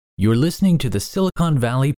You're listening to the Silicon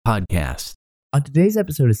Valley Podcast. On today's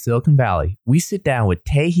episode of Silicon Valley, we sit down with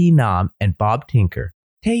Nahm and Bob Tinker.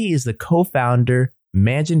 is the co-founder,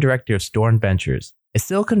 managing director of Storm Ventures, a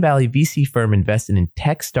Silicon Valley VC firm invested in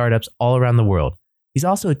tech startups all around the world. He's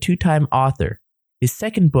also a two-time author. His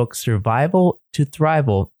second book, Survival to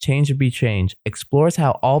Thrival, Change or Be Changed, explores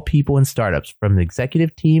how all people in startups, from the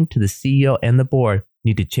executive team to the CEO and the board,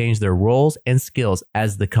 need to change their roles and skills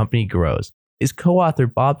as the company grows. His co-author,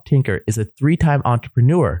 Bob Tinker, is a three-time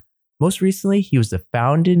entrepreneur. Most recently, he was the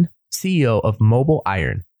founding CEO of Mobile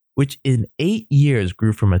Iron, which in 8 years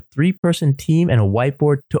grew from a 3-person team and a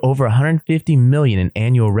whiteboard to over $150 million in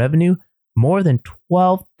annual revenue, more than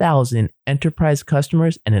 12,000 enterprise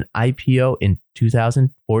customers, and an IPO in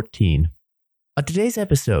 2014. On today's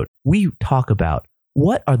episode, we talk about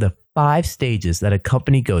what are the 5 stages that a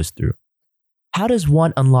company goes through. How does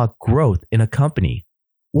one unlock growth in a company?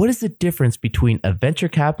 What is the difference between a venture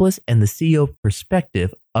capitalist and the CEO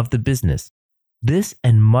perspective of the business? This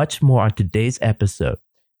and much more on today's episode.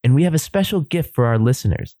 And we have a special gift for our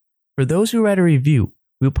listeners. For those who write a review,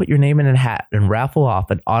 we'll put your name in a hat and raffle off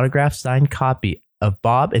an autographed signed copy of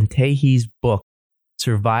Bob and Taehee's book,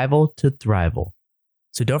 Survival to Thrival.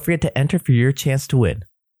 So don't forget to enter for your chance to win.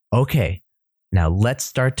 Okay, now let's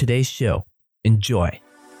start today's show. Enjoy.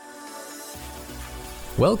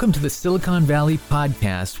 Welcome to the Silicon Valley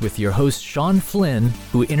Podcast with your host, Sean Flynn,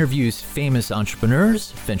 who interviews famous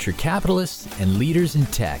entrepreneurs, venture capitalists, and leaders in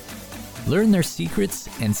tech. Learn their secrets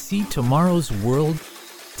and see tomorrow's world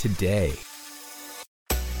today.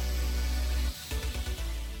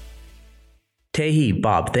 Taehee,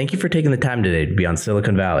 Bob, thank you for taking the time today to be on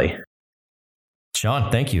Silicon Valley.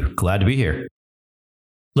 Sean, thank you. Glad to be here.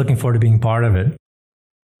 Looking forward to being part of it.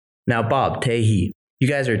 Now, Bob, Taehee, you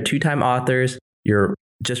guys are two-time authors. You're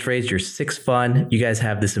just raised your 6th fund. You guys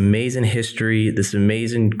have this amazing history, this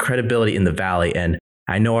amazing credibility in the Valley. And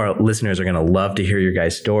I know our listeners are going to love to hear your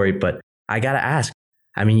guys' story, but I got to ask,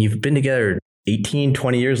 I mean, you've been together 18,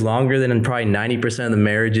 20 years longer than probably 90% of the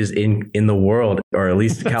marriages in the world, or at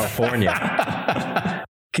least California.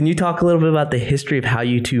 Can you talk a little bit about the history of how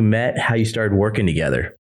you two met, how you started working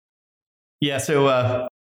together? Yeah, so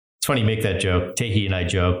it's funny you make that joke. Taehee and I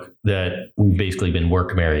joke that we've basically been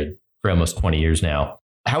work married for almost 20 years now.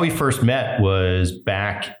 How we first met was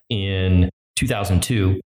back in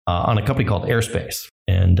 2002 on a company called Airspace.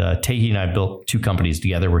 And Taehee and I built 2 companies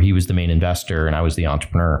together where he was the main investor and I was the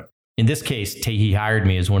entrepreneur. In this case, Taehee hired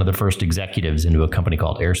me as one of the first executives into a company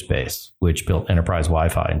called Airspace, which built enterprise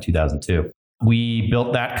Wi-Fi in 2002. We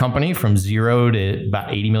built that company from zero to about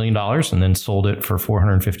 $80 million and then sold it for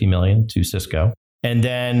 $450 million to Cisco. And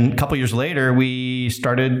then a couple years later, we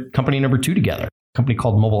started company number 2 together, a company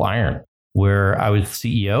called Mobile Iron, where I was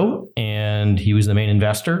CEO and he was the main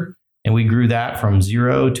investor. And we grew that from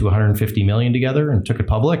 0 to 150 million together and took it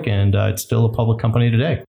public. And it's still a public company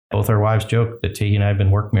today. Both our wives joke that Taehee and I have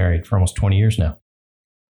been work married for almost 20 years now.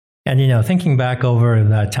 And, thinking back over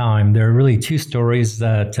that time, there are really 2 stories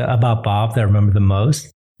that about Bob that I remember the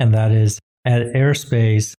most. And that is at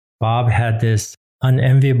Airspace, Bob had this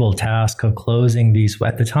unenviable task of closing these,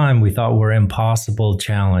 at the time, we thought were impossible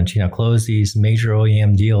challenge, close these major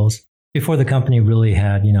OEM deals before the company really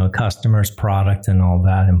had, customers, product, and all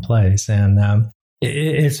that in place. And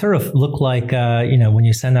it sort of looked like, when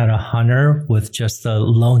you send out a hunter with just a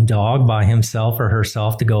lone dog by himself or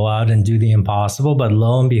herself to go out and do the impossible. But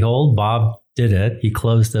lo and behold, Bob did it. He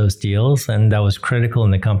closed those deals, and that was critical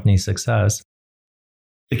in the company's success.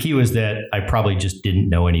 The key was that I probably just didn't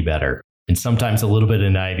know any better. And sometimes a little bit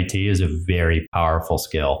of naivety is a very powerful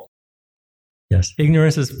skill. Yes,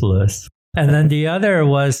 ignorance is bliss. And then the other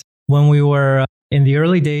was when we were in the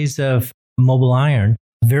early days of Mobile Iron,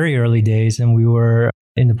 very early days, and we were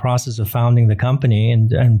in the process of founding the company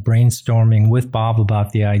and brainstorming with Bob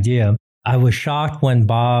about the idea. I was shocked when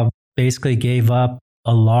Bob basically gave up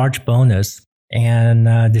a large bonus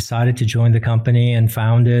and decided to join the company and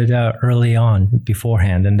found it early on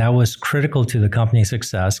beforehand. And that was critical to the company's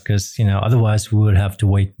success because, otherwise we would have to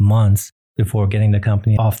wait months before getting the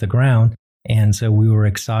company off the ground. And so we were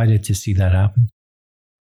excited to see that happen.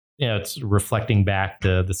 Yeah, it's reflecting back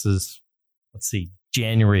to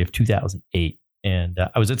January of 2008. And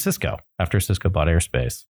I was at Cisco after Cisco bought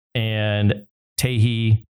Airspace. And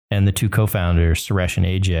Taehee and the 2 co-founders, Suresh and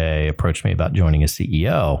AJ, approached me about joining as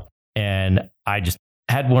CEO. And I just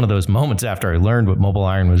had one of those moments after I learned what Mobile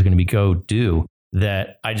Iron was going to do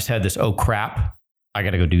that I just had this, oh crap, I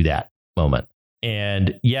got to go do that moment.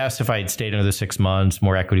 And yes, if I had stayed another 6 months,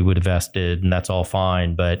 more equity would have vested and that's all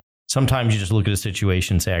fine. But sometimes you just look at a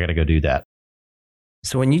situation and say, I got to go do that.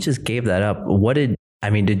 So when you just gave that up, what did I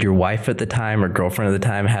mean, did your wife at the time or girlfriend at the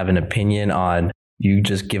time have an opinion on you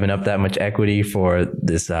just giving up that much equity for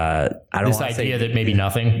this? This idea that maybe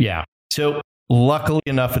nothing. Yeah. So luckily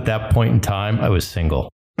enough, at that point in time, I was single.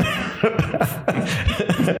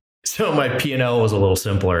 So my P&L was a little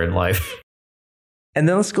simpler in life. And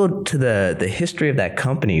then let's go to the history of that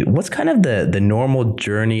company. What's kind of the normal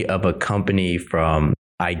journey of a company from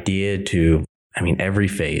idea to, every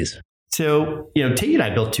phase? So, Tate and I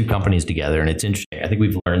built two companies together, and it's interesting. I think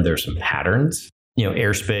we've learned there's some patterns.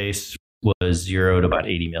 Aerospace was 0 to about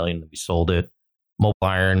 80 million. We sold it. Mobile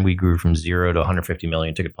Iron, we grew from 0 to 150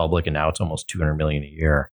 million, took it public, and now it's almost 200 million a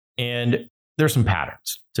year. And there's some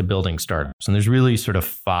patterns to building startups. And there's really sort of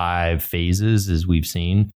 5 phases as we've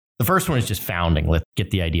seen. The first one is just founding. Let's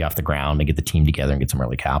get the idea off the ground and get the team together and get some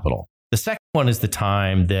early capital. The second one is the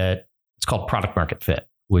time that it's called product market fit,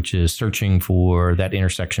 which is searching for that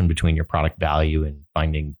intersection between your product value and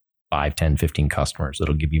finding 5, 10, 15 customers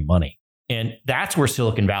that'll give you money. And that's where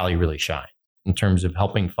Silicon Valley really shines in terms of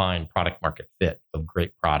helping find product market fit of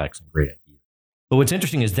great products and great ideas. But what's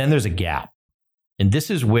interesting is then there's a gap. And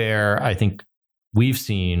this is where I think we've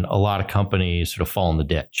seen a lot of companies sort of fall in the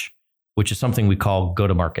ditch, which is something we call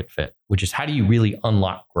go-to-market fit, which is how do you really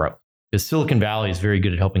unlock growth? Because Silicon Valley is very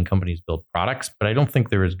good at helping companies build products, but I don't think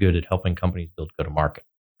they're as good at helping companies build go-to-market.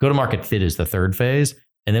 Go-to-market fit is the third phase.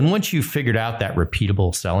 And then once you've figured out that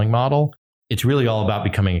repeatable selling model, it's really all about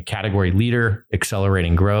becoming a category leader,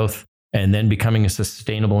 accelerating growth, and then becoming a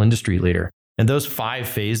sustainable industry leader. And those 5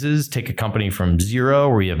 phases take a company from 0,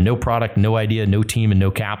 where you have no product, no idea, no team, and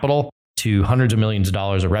no capital, to hundreds of millions of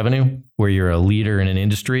dollars of revenue, where you're a leader in an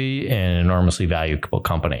industry and an enormously valuable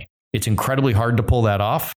company. It's incredibly hard to pull that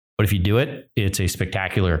off, but if you do it, it's a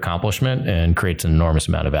spectacular accomplishment and creates an enormous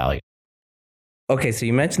amount of value. Okay, so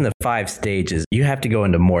you mentioned the 5 stages. You have to go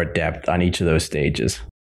into more depth on each of those stages.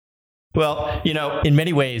 Well, in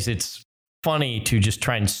many ways, it's funny to just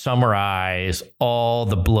try and summarize all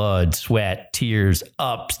the blood, sweat, tears,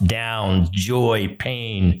 ups, downs, joy,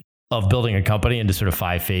 pain of building a company into sort of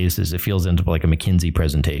 5 phases. It feels into like a McKinsey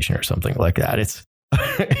presentation or something like that.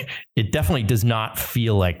 It definitely does not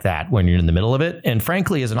feel like that when you're in the middle of it. And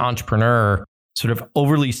frankly, as an entrepreneur, sort of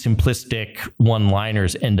overly simplistic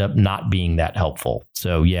one-liners end up not being that helpful.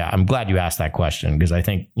 So yeah, I'm glad you asked that question, because I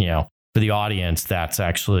think, for the audience, that's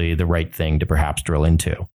actually the right thing to perhaps drill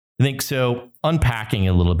into. I think so. Unpacking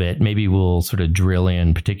a little bit, maybe we'll sort of drill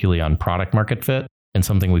in particularly on product market fit and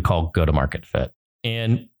something we call go-to-market fit.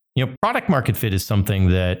 And product market fit is something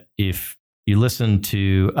that if you listen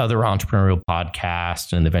to other entrepreneurial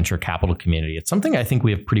podcasts and the venture capital community, it's something I think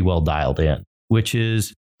we have pretty well dialed in, which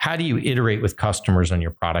is how do you iterate with customers on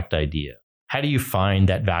your product idea? How do you find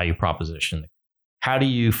that value proposition? How do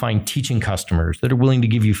you find teaching customers that are willing to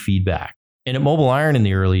give you feedback? And at Mobile Iron in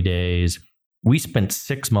the early days, we spent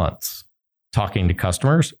 6 months talking to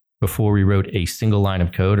customers before we wrote a single line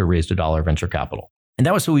of code or raised $1 of venture capital. And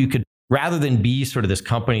that was so we could, rather than be sort of this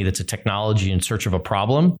company that's a technology in search of a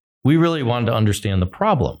problem, we really wanted to understand the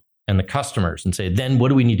problem and the customers and say, then what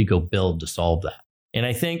do we need to go build to solve that? And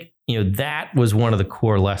I think, that was one of the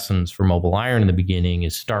core lessons for Mobile Iron in the beginning,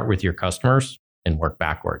 is start with your customers and work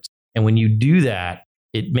backwards. And when you do that,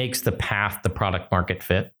 it makes the path to product market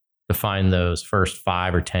fit to find those first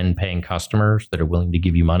 5 or 10 paying customers that are willing to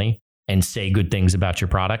give you money and say good things about your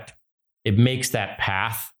product. It makes that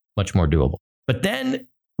path much more doable. But then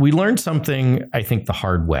we learned something, I think, the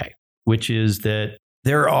hard way, which is that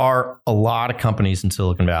there are a lot of companies in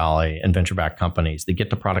Silicon Valley and venture-backed companies that get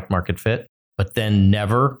to product market fit, but then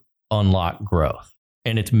never unlock growth.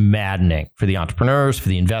 And it's maddening for the entrepreneurs, for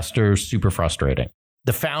the investors, super frustrating.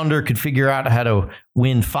 The founder could figure out how to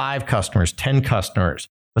win 5 customers, 10 customers,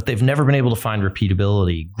 but they've never been able to find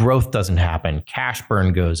repeatability. Growth doesn't happen. Cash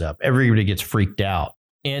burn goes up. Everybody gets freaked out.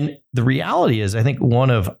 And the reality is, I think one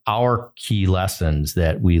of our key lessons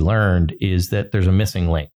that we learned is that there's a missing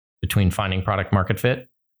link between finding product market fit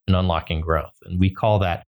and unlocking growth. And we call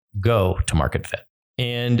that go to market fit.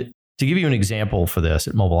 And to give you an example for this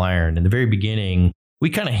at Mobile Iron, in the very beginning, we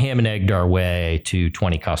kind of ham and egged our way to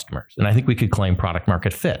 20 customers. And I think we could claim product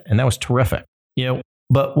market fit. And that was terrific.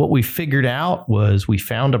 But what we figured out was we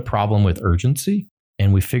found a problem with urgency,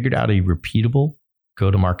 and we figured out a repeatable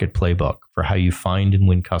go-to-market playbook for how you find and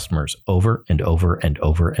win customers over and over and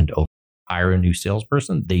over and over. Hire a new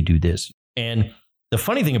salesperson, they do this. And the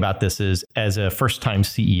funny thing about this is, as a first-time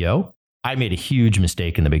CEO, I made a huge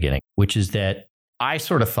mistake in the beginning, which is that I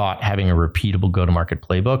sort of thought having a repeatable go-to-market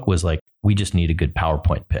playbook was like, we just need a good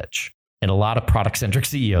PowerPoint pitch. And a lot of product-centric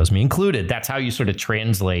CEOs, me included, that's how you sort of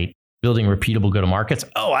translate building repeatable go-to-markets.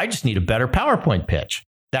 Oh, I just need a better PowerPoint pitch.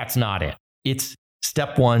 That's not it. It's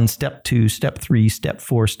step 1, step 2, step 3, step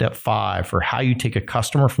 4, step 5 for how you take a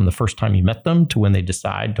customer from the first time you met them to when they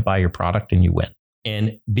decide to buy your product and you win.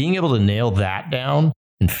 And being able to nail that down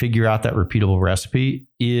and figure out that repeatable recipe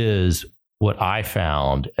is what I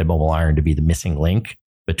found at Mobile Iron to be the missing link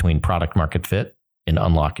between product market fit and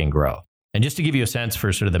unlocking growth. And just to give you a sense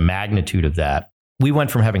for sort of the magnitude of that, we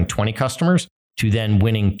went from having 20 customers to then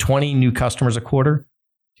winning 20 new customers a quarter,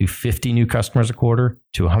 to 50 new customers a quarter,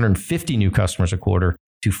 to 150 new customers a quarter,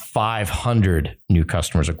 to 500 new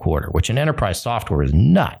customers a quarter, which in enterprise software is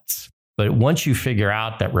nuts. But once you figure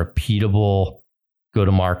out that repeatable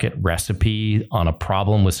go-to-market recipe on a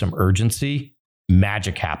problem with some urgency,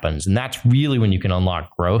 magic happens. And that's really when you can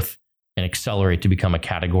unlock growth and accelerate to become a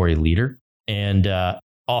category leader. And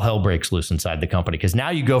all hell breaks loose inside the company, because now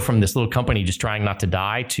you go from this little company just trying not to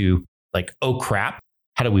die to like, oh crap,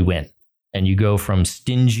 how do we win? And you go from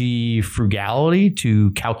stingy frugality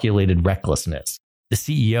to calculated recklessness. The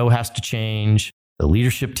CEO has to change. The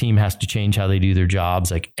leadership team has to change how they do their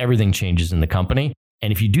jobs. Like everything changes in the company.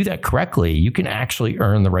 And if you do that correctly, you can actually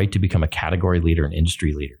earn the right to become a category leader and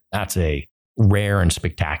industry leader. That's a rare and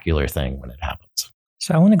spectacular thing when it happens.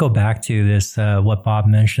 So I want to go back to this, what Bob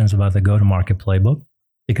mentions about the go-to-market playbook,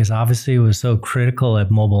 because obviously it was so critical at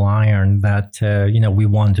Mobile Iron that, we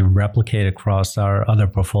wanted to replicate across our other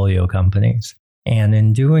portfolio companies. And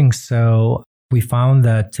in doing so, we found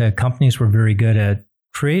that companies were very good at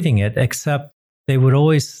creating it, except they would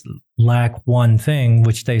always lack one thing,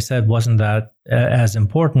 which they said wasn't that as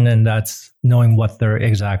important, and that's knowing what their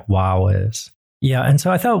exact wow is. Yeah, and so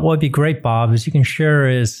I thought what would be great, Bob, is you can share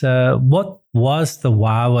is what was the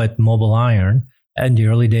wow at Mobile Iron in the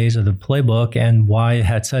early days of the playbook and why it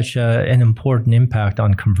had such an important impact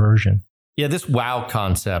on conversion. Yeah, this wow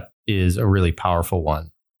concept is a really powerful one,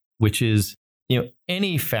 which is,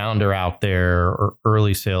 any founder out there or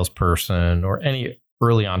early salesperson or any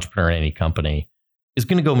early entrepreneur in any company is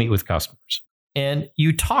going to go meet with customers. And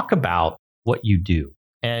you talk about what you do.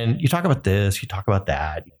 And you talk about this, you talk about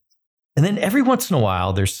that. And then every once in a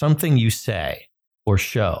while, there's something you say or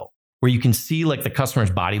show where you can see like the customer's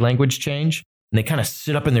body language change. And they kind of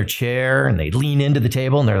sit up in their chair and they lean into the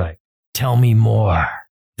table and they're like, tell me more.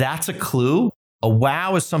 That's a clue. A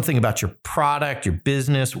wow is something about your product, your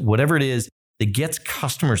business, whatever it is that gets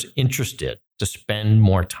customers interested to spend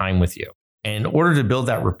more time with you. And in order to build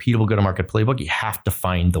that repeatable go-to-market playbook, you have to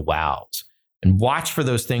find the wows and watch for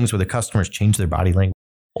those things where the customers change their body language.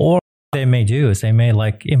 Or they may do is they may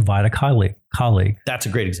like invite a colleague. That's a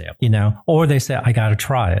great example. Or they say, I got to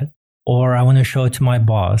try it. Or I want to show it to my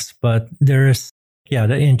boss. But there's,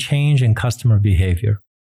 the change in customer behavior.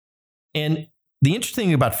 And the interesting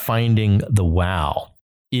thing about finding the wow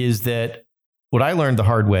is that what I learned the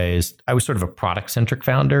hard way is I was sort of a product-centric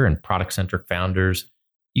founder, and product-centric founders,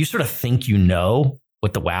 you sort of think you know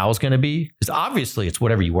what the wow is going to be, because obviously it's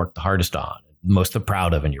whatever you work the hardest on, most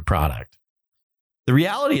proud of in your product. The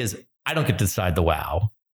reality is I don't get to decide the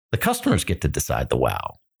wow. The customers get to decide the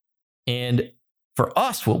wow. And for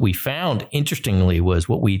us, what we found, interestingly, was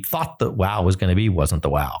what we thought the wow was going to be wasn't the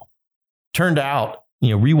wow. Turned out,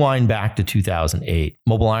 rewind back to 2008,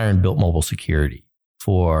 Mobile Iron built mobile security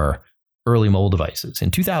for early mobile devices.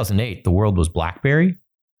 In 2008, the world was BlackBerry,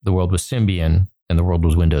 the world was Symbian, and the world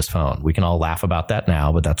was Windows Phone. We can all laugh about that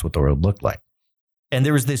now, but that's what the world looked like. And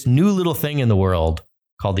there was this new little thing in the world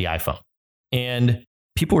called the iPhone. And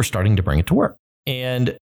people were starting to bring it to work.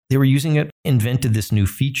 And they were using it, invented this new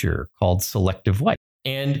feature called selective wipe.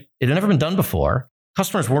 And it had never been done before.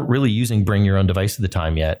 Customers weren't really using bring your own device at the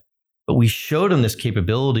time yet. But we showed them this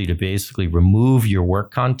capability to basically remove your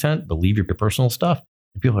work content, but leave your personal stuff.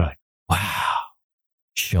 And people were like, wow,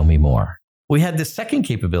 show me more. We had this second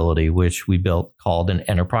capability, which we built called an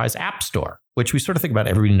enterprise app store, which we sort of think about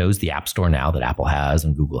everybody knows the app store now that Apple has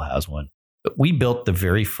and Google has one. But we built the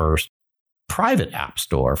very first private app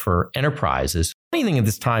store for enterprises. Funny thing at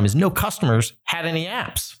this time is no customers had any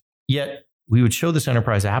apps. Yet we would show this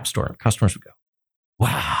enterprise app store and customers would go,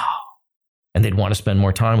 wow. And they'd want to spend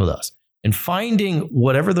more time with us. And finding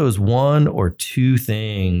whatever those one or two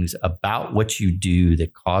things about what you do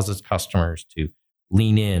that causes customers to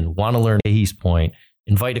lean in, want to learn Tahi's point,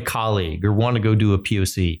 invite a colleague, or want to go do a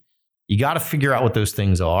POC. You got to figure out what those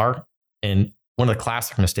things are. And one of the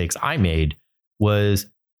classic mistakes I made was,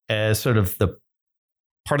 as sort of the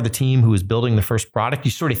part of the team who was building the first product,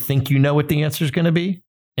 you sort of think you know what the answer is going to be.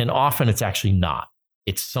 And often it's actually not.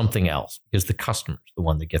 It's something else, because the customer is the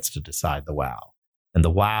one that gets to decide the wow. And the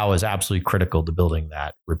wow is absolutely critical to building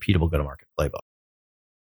that repeatable go-to-market playbook.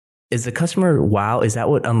 Is the customer wow, is that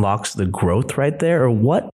what unlocks the growth right there? Or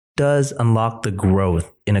what does unlock the growth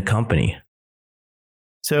in a company?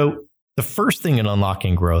 So The first thing in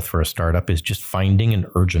unlocking growth for a startup is just finding an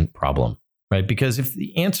urgent problem, right? Because if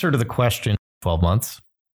the answer to the question, 12 months,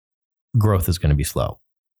 growth is going to be slow.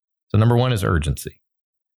 So number one is urgency.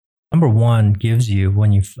 Number one gives you,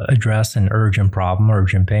 when you address an urgent problem,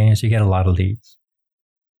 urgent pain, is you get a lot of leads.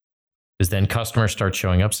 Because then customers start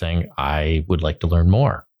showing up saying, I would like to learn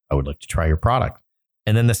more. I would like to try your product.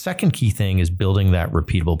 And then the second key thing is building that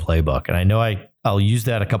repeatable playbook. And I know I'll use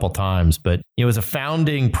that a couple of times, but as a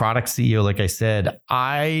founding product CEO, like I said,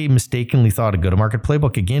 I mistakenly thought a go-to-market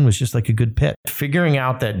playbook, again, was just like a good pitch. Figuring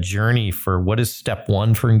out that journey for what is step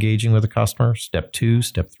one for engaging with a customer, step two,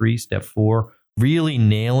 step three, step four, really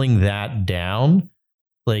nailing that down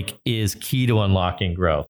is key to unlocking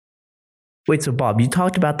growth. Wait, so Bob, you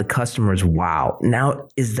talked about the customer's wow. Now,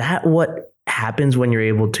 is that what happens when you're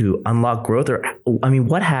able to unlock growth? Or,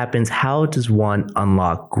 what happens? How does one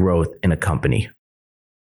unlock growth in a company?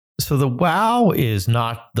 So the wow is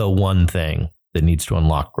not the one thing that needs to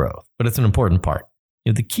unlock growth, but it's an important part.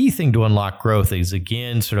 The key thing to unlock growth is,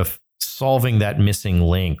 again, sort of solving that missing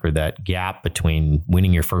link or that gap between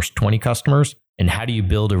winning your first 20 customers and how do you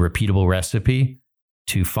build a repeatable recipe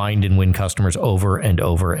to find and win customers over and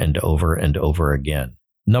over and over and over again.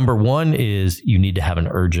 Number one is you need to have an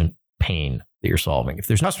urgent pain that you're solving. If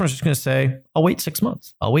there's customers just going to say, I'll wait 6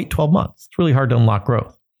 months, I'll wait 12 months, it's really hard to unlock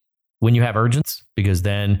growth. When you have urgency, because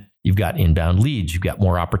then you've got inbound leads, you've got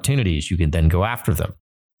more opportunities, you can then go after them.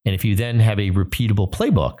 And if you then have a repeatable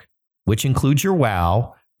playbook, which includes your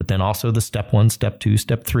wow, but then also the step one, step two,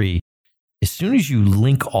 step three, as soon as you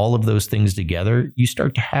link all of those things together, you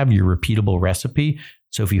start to have your repeatable recipe.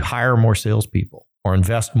 So if you hire more salespeople or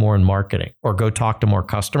invest more in marketing or go talk to more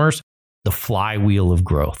customers, the flywheel of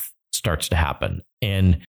growth starts to happen.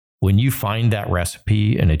 And when you find that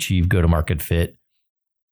recipe and achieve go-to-market fit,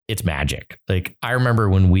 it's magic. I remember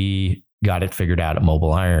when we got it figured out at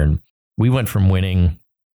Mobile Iron, we went from winning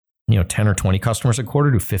 10 or 20 customers a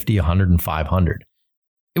quarter to 50, 100, and 500.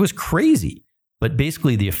 It was crazy. But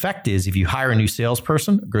basically the effect is if you hire a new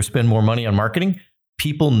salesperson, go spend more money on marketing,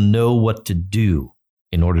 people know what to do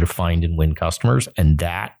in order to find and win customers. And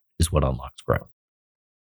that is what unlocks growth.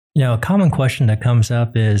 A common question that comes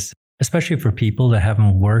up is, especially for people that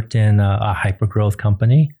haven't worked in a hyper-growth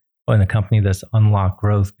company or in a company that's unlocked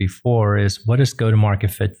growth before, is what does go-to-market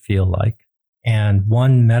fit feel like? And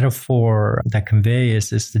one metaphor that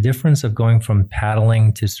conveys is the difference of going from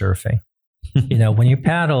paddling to surfing. When you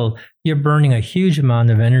paddle, you're burning a huge amount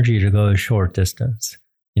of energy to go a short distance.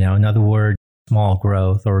 In other words, small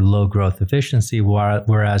growth or low growth efficiency.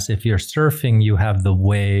 Whereas if you're surfing, you have the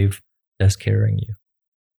wave that's carrying you.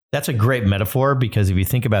 That's a great metaphor because if you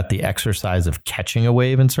think about the exercise of catching a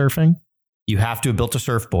wave in surfing, you have to have built a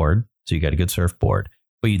surfboard. So you got a good surfboard,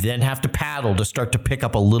 but you then have to paddle to start to pick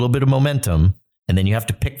up a little bit of momentum. And then you have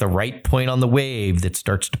to pick the right point on the wave that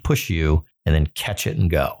starts to push you and then catch it and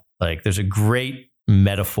go. There's a great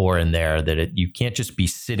metaphor in there that you can't just be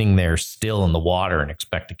sitting there still in the water and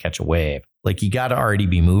expect to catch a wave. You got to already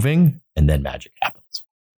be moving and then magic happens.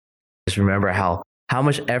 Just remember how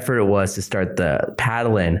much effort it was to start the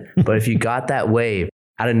paddling. But if you got that wave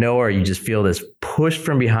out of nowhere, you just feel this push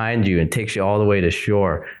from behind you and takes you all the way to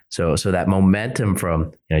shore. So that momentum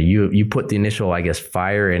from, you put the initial,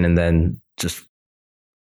 fire in and then just.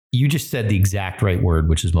 You just said the exact right word,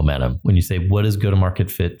 which is momentum. When you say, what does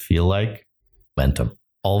go-to-market fit feel like? Momentum.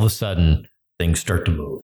 All of a sudden, things start to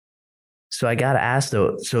move. So I got to ask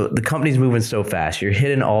though, so the company's moving so fast. You're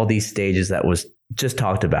hitting all these stages that was just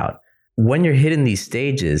talked about. When you're hitting these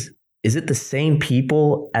stages, is it the same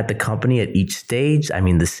people at the company at each stage?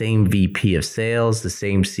 The same VP of sales, the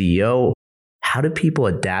same CEO? How do people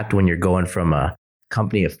adapt when you're going from a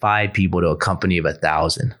company of 5 people to a company of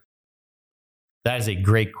 1,000? That is a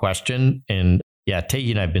great question. And yeah, Tahi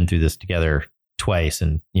and I have been through this together twice.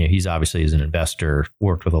 And he's obviously, as an investor,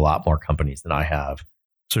 worked with a lot more companies than I have.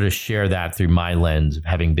 Sort of share that through my lens of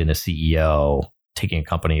having been a CEO, taking a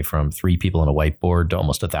company from 3 people on a whiteboard to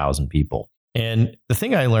almost 1,000 people. And the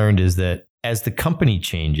thing I learned is that as the company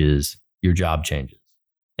changes, your job changes.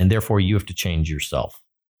 And therefore you have to change yourself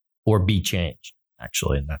or be changed,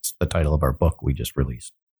 actually. And that's the title of our book we just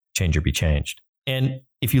released, Change or Be Changed. And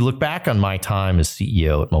if you look back on my time as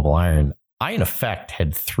CEO at Mobile Iron, I, in effect,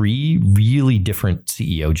 had 3 really different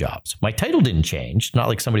CEO jobs. My title didn't change. It's not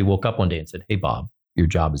like somebody woke up one day and said, hey, Bob, your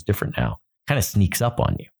job is different now. Kind of sneaks up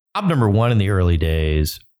on you. Job number 1 in the early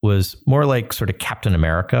days was more like sort of Captain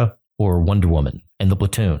America or Wonder Woman and the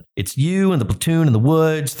platoon. It's you and the platoon in the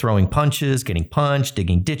woods, throwing punches, getting punched,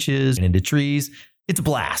 digging ditches and into trees. It's a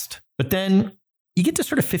blast. But then you get to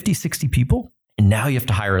sort of 50, 60 people, and now you have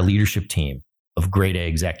to hire a leadership team of grade A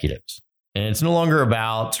executives. And it's no longer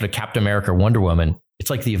about sort of Captain America or Wonder Woman. It's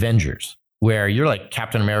like the Avengers, where you're like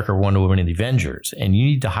Captain America or Wonder Woman and the Avengers, and you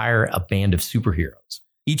need to hire a band of superheroes,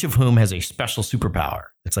 each of whom has a special superpower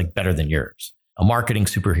that's like better than yours. A marketing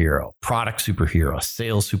superhero, product superhero, a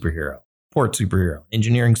sales superhero, support superhero,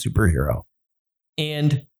 engineering superhero.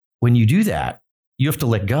 And when you do that, you have to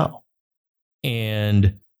let go.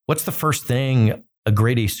 And what's the first thing a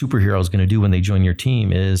grade A superhero is going to do when they join your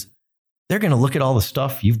team is they're going to look at all the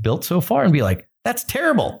stuff you've built so far and be like, that's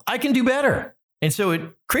terrible. I can do better. And so it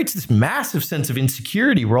creates this massive sense of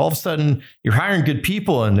insecurity where all of a sudden you're hiring good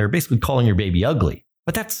people and they're basically calling your baby ugly.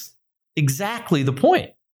 But that's exactly the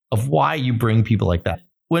point of why you bring people like that.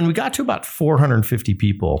 When we got to about 450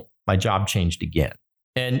 people, my job changed again.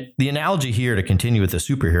 And the analogy here, to continue with the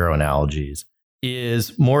superhero analogies,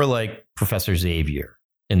 is more like Professor Xavier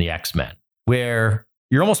in the X-Men, where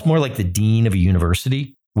you're almost more like the dean of a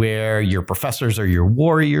university, where your professors are your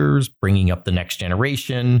warriors, bringing up the next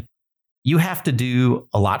generation. You have to do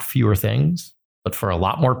a lot fewer things, but for a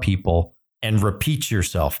lot more people, and repeat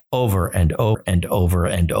yourself over and over and over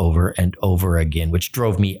and over and over again, which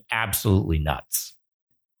drove me absolutely nuts.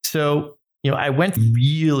 So, I went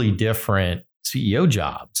really different CEO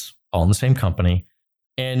jobs, all in the same company.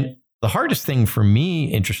 And the hardest thing for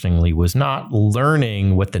me, interestingly, was not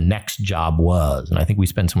learning what the next job was. And I think we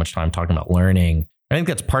spend so much time talking about learning. I think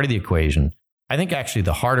that's part of the equation. I think actually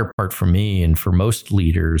the harder part for me and for most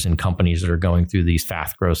leaders in companies that are going through these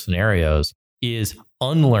fast growth scenarios is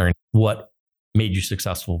unlearn what made you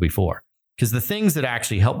successful before. Because the things that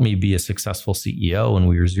actually helped me be a successful CEO when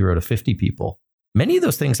we were 0 to 50 people, many of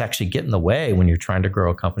those things actually get in the way when you're trying to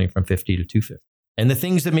grow a company from 50 to 250. And the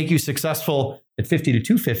things that make you successful at 50 to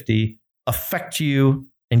 250 affect you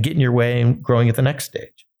and get in your way and growing at the next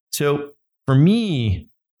stage. So for me,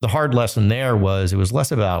 the hard lesson there was it was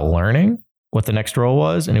less about learning what the next role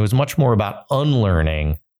was, and it was much more about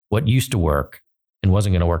unlearning what used to work and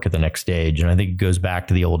wasn't going to work at the next stage. And I think it goes back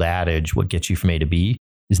to the old adage, what gets you from A to B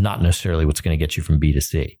is not necessarily what's going to get you from B to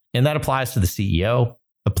C. And that applies to the CEO,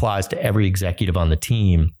 applies to every executive on the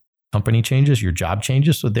team. Company changes, your job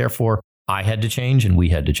changes. So therefore, I had to change and we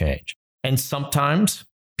had to change. And sometimes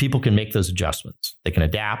people can make those adjustments. They can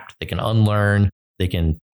adapt, they can unlearn, they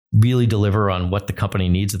can really deliver on what the company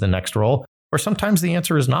needs at the next role. Or sometimes the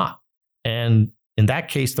answer is not. And in that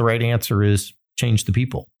case, the right answer is change the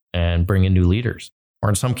people and bring in new leaders. Or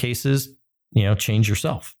in some cases, change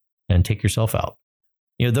yourself and take yourself out.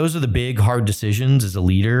 Those are the big, hard decisions as a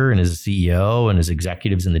leader and as a CEO and as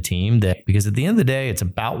executives in the team, because at the end of the day, it's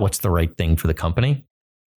about what's the right thing for the company.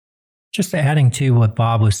 Just adding to what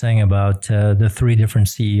Bob was saying about the 3 different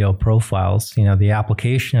CEO profiles, the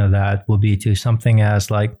application of that will be to something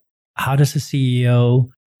as like, how does a CEO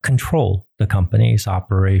control the company's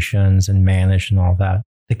operations and manage and all that?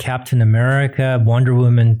 The Captain America, Wonder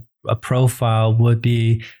Woman profile would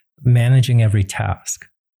be managing every task.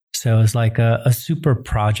 So it's like a super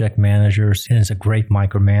project manager and is a great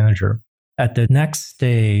micromanager. At the next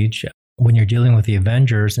stage, when you're dealing with the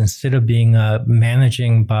Avengers, instead of being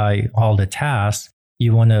managing by all the tasks,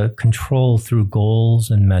 you want to control through goals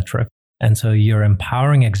and metrics. And so you're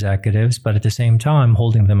empowering executives, but at the same time,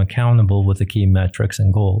 holding them accountable with the key metrics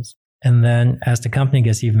and goals. And then as the company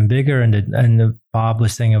gets even bigger, and Bob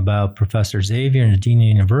was saying about Professor Xavier and the Dean of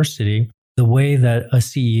University, the way that a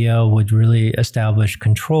CEO would really establish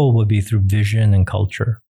control would be through vision and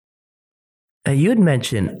culture. Now, you had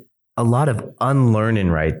mentioned a lot of unlearning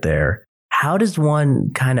right there. How does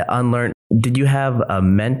one kind of unlearn? Did you have a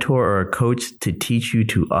mentor or a coach to teach you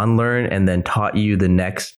to unlearn and then taught you the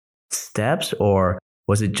next steps? Or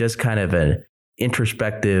was it just kind of an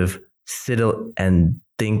introspective sit and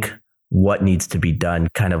think what needs to be done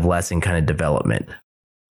kind of lesson, kind of development?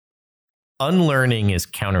 Unlearning is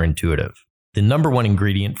counterintuitive. The number one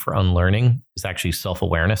ingredient for unlearning is actually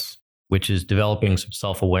self-awareness, which is developing some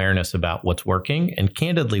self-awareness about what's working and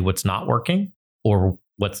candidly what's not working or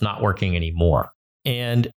what's not working anymore.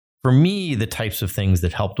 And for me, the types of things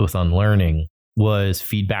that helped with unlearning was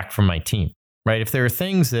feedback from my team, right? If there are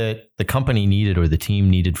things that the company needed or the team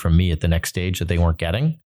needed from me at the next stage that they weren't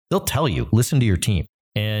getting, they'll tell you, listen to your team.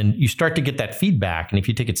 And you start to get that feedback. And if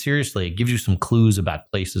you take it seriously, it gives you some clues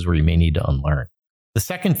about places where you may need to unlearn. The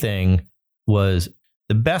second thing was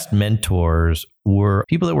the best mentors were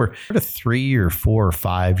people that were sort of 3 or 4 or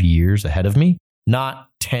 5 years ahead of me, not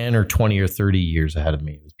 10 or 20 or 30 years ahead of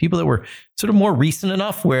me. It was people that were sort of more recent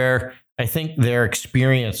enough where I think their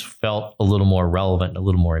experience felt a little more relevant and a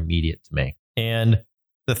little more immediate to me. And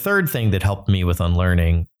the third thing that helped me with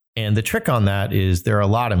unlearning, and the trick on that is there are a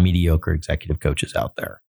lot of mediocre executive coaches out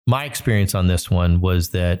there. My experience on this one was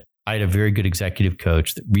that I had a very good executive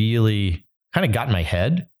coach that really kind of got in my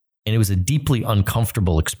head. And it was a deeply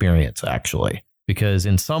uncomfortable experience, actually, because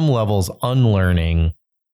in some levels, unlearning,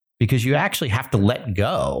 because you actually have to let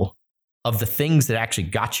go of the things that actually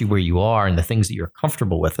got you where you are and the things that you're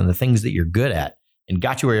comfortable with and the things that you're good at and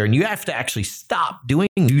got you where you are. And you have to actually stop doing,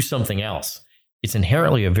 do something else. It's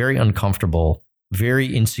inherently a very uncomfortable,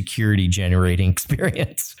 very insecurity generating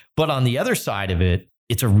experience. But on the other side of it,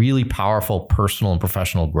 it's a really powerful personal and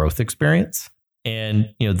professional growth experience.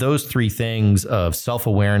 And, those three things of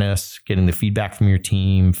self-awareness, getting the feedback from your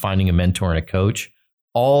team, finding a mentor and a coach,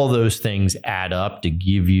 all those things add up to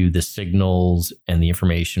give you the signals and the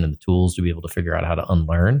information and the tools to be able to figure out how to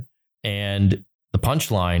unlearn. And the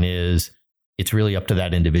punchline is it's really up to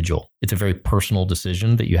that individual. It's a very personal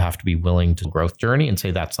decision that you have to be willing to growth journey and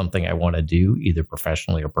say, that's something I want to do either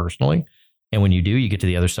professionally or personally. And when you do, you get to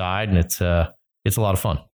the other side and it's a lot of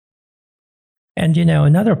fun. And,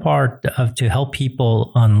 another part of to help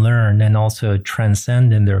people unlearn and also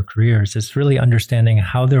transcend in their careers is really understanding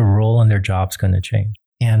how their role and their job's going to change.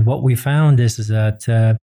 And what we found is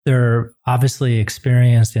that there are obviously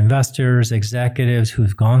experienced investors, executives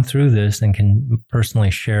who've gone through this and can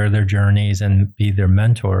personally share their journeys and be their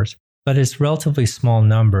mentors. But it's a relatively small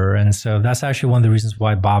number. And so that's actually one of the reasons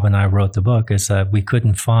why Bob and I wrote the book is that we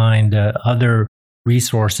couldn't find other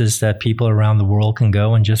resources that people around the world can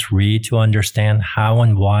go and just read to understand how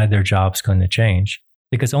and why their job's going to change.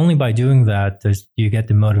 Because only by doing that, you get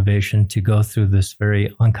the motivation to go through this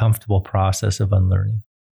very uncomfortable process of unlearning.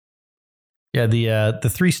 Yeah, the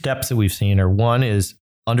three steps that we've seen are, one is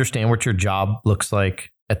understand what your job looks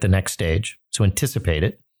like at the next stage. So anticipate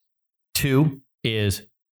it. Two is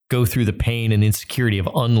go through the pain and insecurity of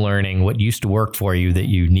unlearning what used to work for you that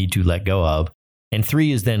you need to let go of. And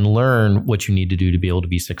three is then learn what you need to do to be able to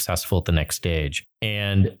be successful at the next stage.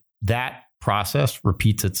 And that process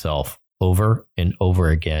repeats itself over and over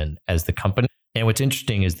again as the company. And what's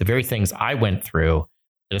interesting is the very things I went through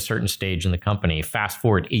at a certain stage in the company, fast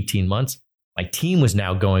forward 18 months, my team was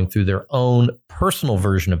now going through their own personal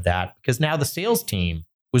version of that because now the sales team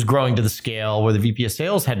was growing to the scale where the VP of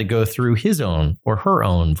sales had to go through his own or her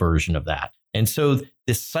own version of that. And so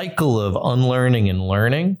this cycle of unlearning and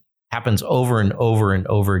learning happens over and over and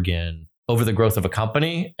over again over the growth of a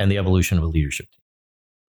company and the evolution of a leadership team.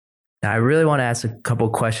 Now, I really want to ask a couple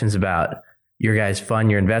of questions about your guys' fund,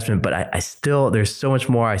 your investment, but I still, there's so much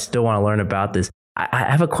more I still want to learn about this. I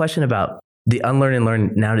have a question about the unlearn and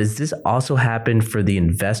learn. Now, does this also happen for the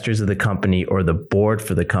investors of the company or the board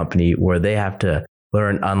for the company where they have to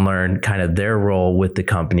learn, unlearn kind of their role with the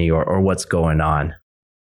company or what's going on?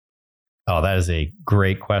 Oh, that is a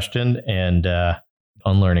great question. And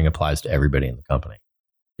unlearning applies to everybody in the company.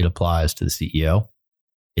 It applies to the CEO.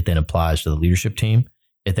 It then applies to the leadership team.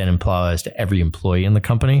 It then applies to every employee in the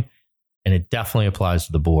company. And it definitely applies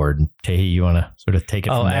to the board. And Tahi, you want to sort of take it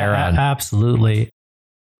from there? Absolutely.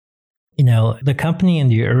 The company in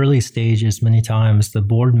the early stages, many times the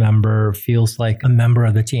board member feels like a member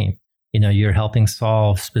of the team. You're helping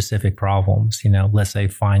solve specific problems, let's say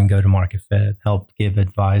find go-to-market fit, help give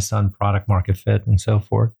advice on product market fit and so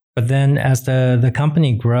forth. But then as the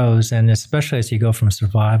company grows, and especially as you go from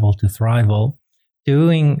survival to thrival,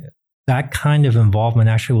 doing that kind of involvement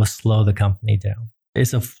actually will slow the company down.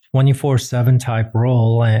 It's a 24/7 type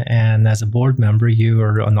role. And as a board member, you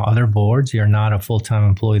are on the other boards, you're not a full-time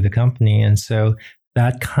employee of the company. And so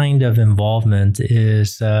that kind of involvement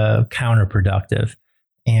is counterproductive.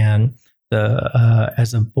 And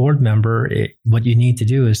as a board member, what you need to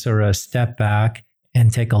do is sort of step back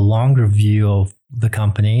and take a longer view of the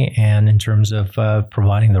company and in terms of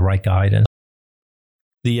providing the right guidance.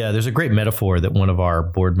 There's a great metaphor that one of our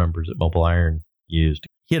board members at Mobile Iron used.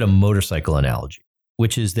 He had a motorcycle analogy,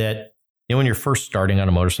 which is that when you're first starting on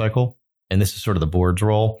a motorcycle, and this is sort of the board's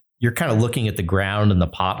role, you're kind of looking at the ground and the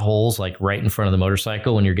potholes like right in front of the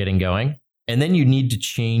motorcycle when you're getting going. And then you need to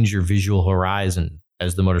change your visual horizon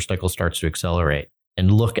as the motorcycle starts to accelerate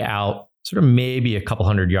and look out sort of maybe a couple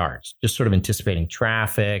hundred yards, just sort of anticipating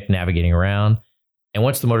traffic, navigating around. And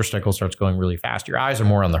once the motorcycle starts going really fast, your eyes are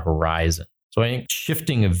more on the horizon. So I think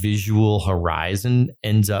shifting a visual horizon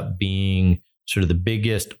ends up being sort of the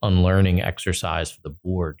biggest unlearning exercise for the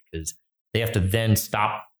board because they have to then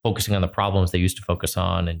stop focusing on the problems they used to focus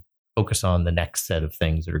on and focus on the next set of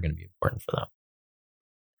things that are going to be important for them.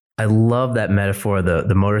 I love that metaphor,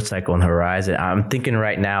 the motorcycle and the horizon. I'm thinking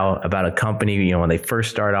right now about a company, when they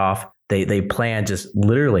first start off, they plan just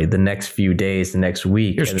literally the next few days, the next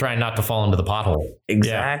week. You're just trying not to fall into the pothole.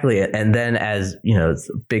 Exactly. Yeah. And then as, it's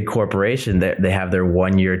a big corporation, they have their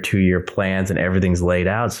 1 year, 2 year plans and everything's laid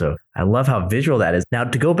out. So I love how visual that is. Now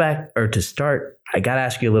to go back or to start, I got to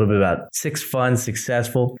ask you a little bit about 6 Funds,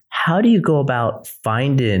 Successful. How do you go about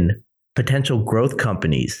finding potential growth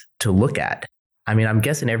companies to look at? I mean, I'm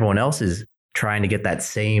guessing everyone else is trying to get that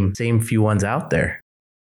same few ones out there.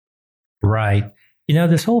 Right.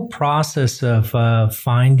 This whole process of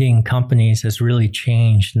finding companies has really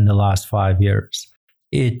changed in the last 5 years.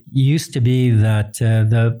 It used to be that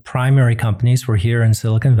the primary companies were here in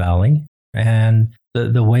Silicon Valley, and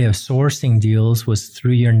the way of sourcing deals was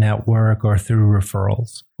through your network or through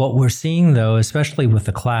referrals. What we're seeing, though, especially with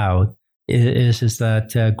the cloud, is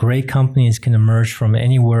that great companies can emerge from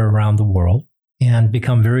anywhere around the world and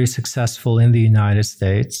become very successful in the United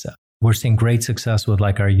States. We're seeing great success with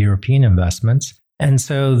like our European investments. And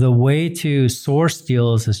so the way to source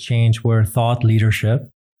deals has changed, where thought leadership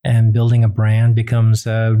and building a brand becomes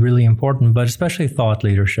really important, but especially thought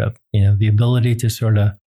leadership, the ability to sort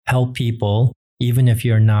of help people, even if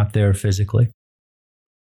you're not there physically.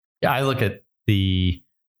 Yeah, I look at the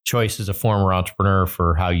choice as a former entrepreneur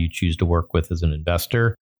for how you choose to work with as an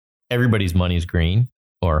investor. Everybody's money is green,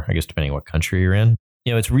 or I guess depending on what country you're in.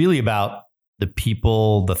 It's really about the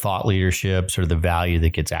people, the thought leadership, sort of the value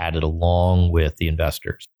that gets added along with the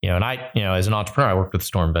investors. And I, as an entrepreneur, I worked with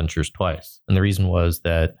Storm Ventures twice. And the reason was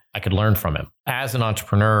that I could learn from him. As an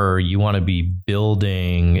entrepreneur, you want to be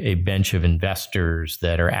building a bench of investors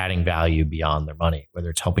that are adding value beyond their money,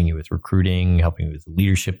 whether it's helping you with recruiting, helping you with the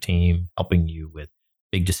leadership team, helping you with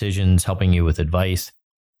big decisions, helping you with advice.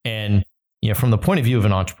 And, from the point of view of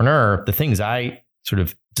an entrepreneur, the things I sort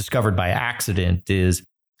of discovered by accident is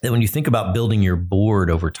that when you think about building your board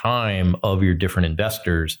over time of your different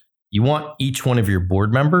investors, you want each one of your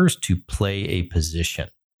board members to play a position.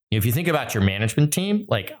 If you think about your management team,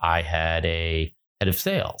 like I had a head of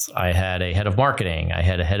sales, I had a head of marketing, I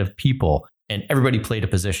had a head of people, and everybody played a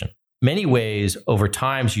position. Many ways, over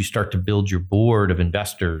time, as you start to build your board of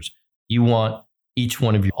investors, you want each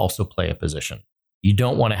one of you also play a position. You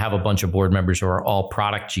don't want to have a bunch of board members who are all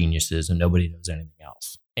product geniuses and nobody knows anything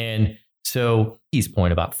else. And so his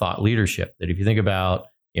point about thought leadership, that if you think about,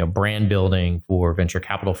 brand building for venture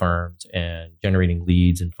capital firms and generating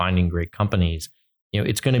leads and finding great companies,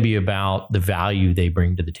 it's going to be about the value they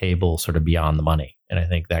bring to the table sort of beyond the money. And I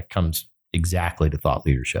think that comes exactly to thought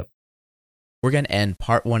leadership. We're going to end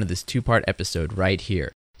part 1 of this 2-part episode right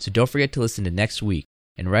here. So don't forget to listen to next week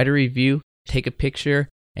and write a review, take a picture,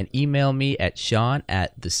 and email me at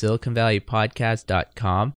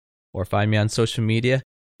sean@thesiliconvalleypodcast.com or find me on social media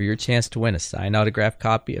for your chance to win a signed autographed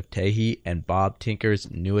copy of Tahi and Bob Tinker's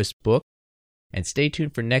newest book. And stay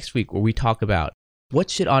tuned for next week, where we talk about what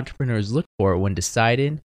should entrepreneurs look for when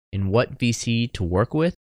deciding in what VC to work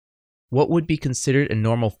with, what would be considered a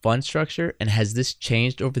normal fund structure, and has this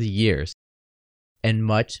changed over the years, and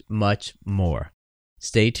much, much more.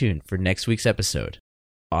 Stay tuned for next week's episode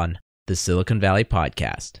on the Silicon Valley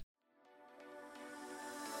Podcast.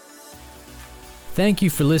 Thank you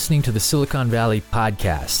for listening to the Silicon Valley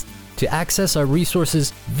Podcast. To access our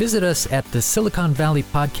resources, visit us at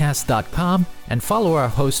thesiliconvalleypodcast.com and follow our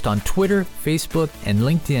host on Twitter, Facebook, and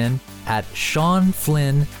LinkedIn at Sean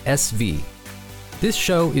Flynn SV. This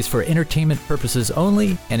show is for entertainment purposes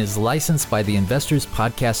only and is licensed by the Investors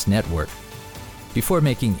Podcast Network. Before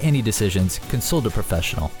making any decisions, consult a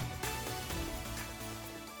professional.